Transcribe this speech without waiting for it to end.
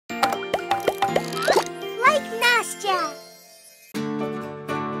Nastya.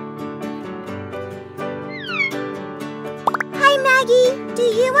 Hi, Maggie. Do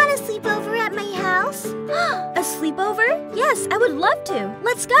you want to sleep over at my house? A sleepover? Yes, I would love to.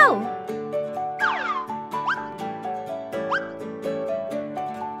 Let's go.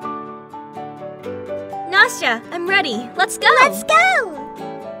 Nastya, I'm ready. Let's go. Let's go.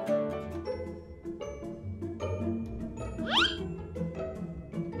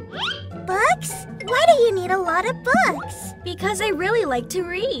 Books? Why do you need a lot of books? Because I really like to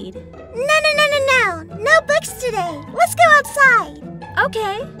read. No. No books today. Let's go outside.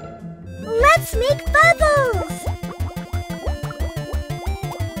 Okay. Let's make bubbles.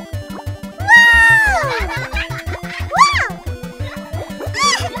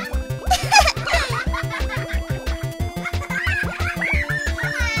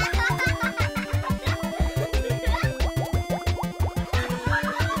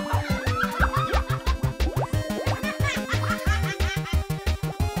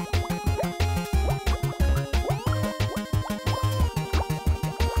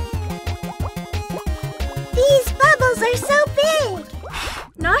 These bubbles are so big!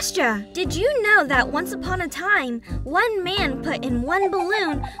 Nastya, did you know that once upon a time, one man put in one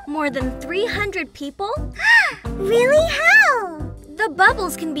balloon more than 300 people? Really? How? The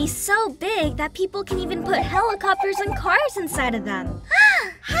bubbles can be so big that people can even put helicopters and cars inside of them.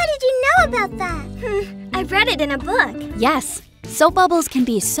 How did you know about that? I read it in a book. Yes, soap bubbles can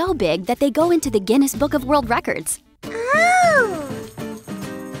be so big that they go into the Guinness Book of World Records. Oh!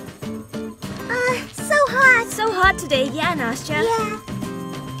 So hot. So hot today, yeah, Nastya. Yeah.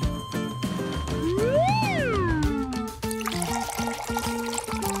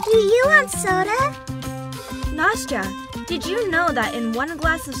 Do you want soda? Nastya, did you know that in one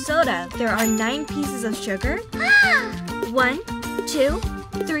glass of soda, there are 9 pieces of sugar? 1, 2,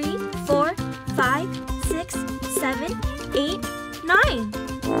 3, 4, 5, 6, 7, 8, 9.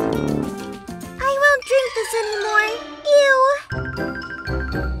 I won't drink this anymore. Ew.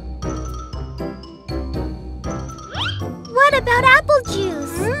 What about apple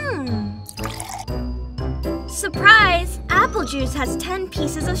juice? Surprise! Apple juice has 10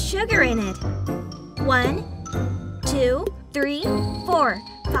 pieces of sugar in it. 1, 2, 3, 4,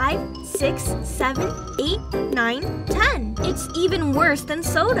 5, 6, 7, 8, 9, 10. It's even worse than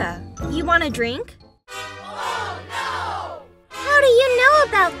soda. You want a drink? Oh, no! How do you know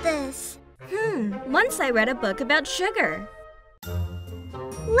about this? Once I read a book about sugar.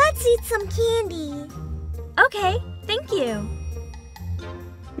 Let's eat some candy. Okay, thank you.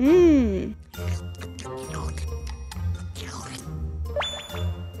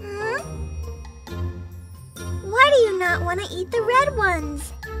 Why do you not want to eat the red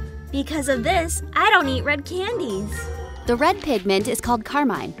ones? Because of this, I don't eat red candies. The red pigment is called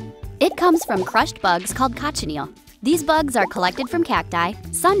carmine. It comes from crushed bugs called cochineal. These bugs are collected from cacti,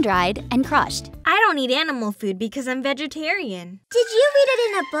 sun-dried, and crushed. I don't eat animal food because I'm vegetarian. Did you read it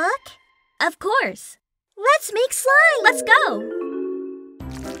in a book? Of course. Let's make slime. Let's go.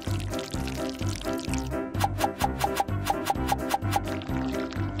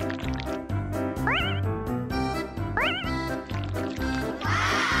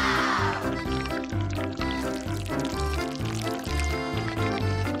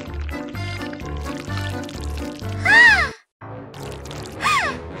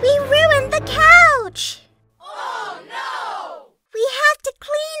 We ruined the couch! Oh, no! We have to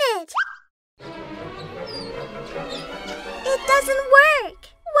clean it! It doesn't work!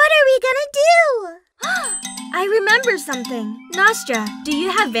 What are we gonna do? I remember something. Nastya, do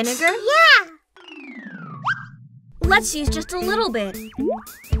you have vinegar? Yeah! Let's use just a little bit.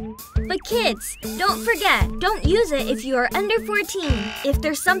 But kids, don't forget, don't use it if you are under 14. If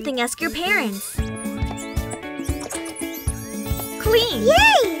there's something, ask your parents. Clean!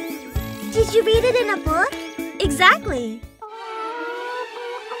 Yay! Did you read it in a book? Exactly.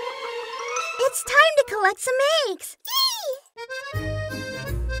 It's time to collect some eggs.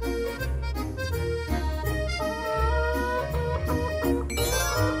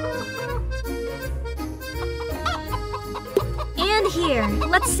 And here,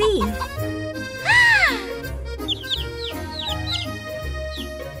 let's see.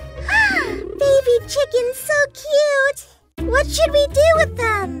 Baby chickens, so cute. What should we do with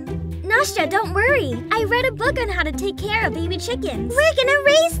them? Nastya, don't worry. I read a book on how to take care of baby chickens. We're gonna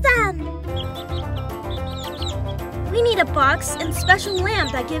raise them. We need a box and special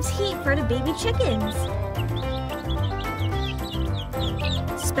lamp that gives heat for the baby chickens.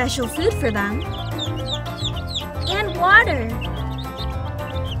 Special food for them. And water.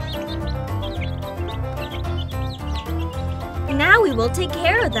 Now we will take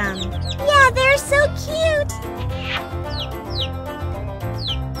care of them. Yeah, they're so cute.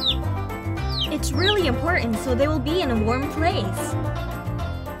 It's really important so they will be in a warm place.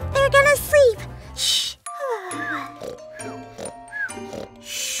 They're gonna sleep. Shh.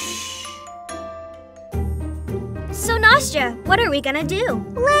 So Nastya, what are we gonna do?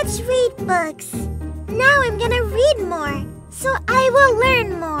 Let's read books. Now I'm gonna read more, so I will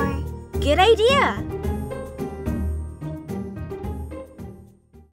learn more. Good idea.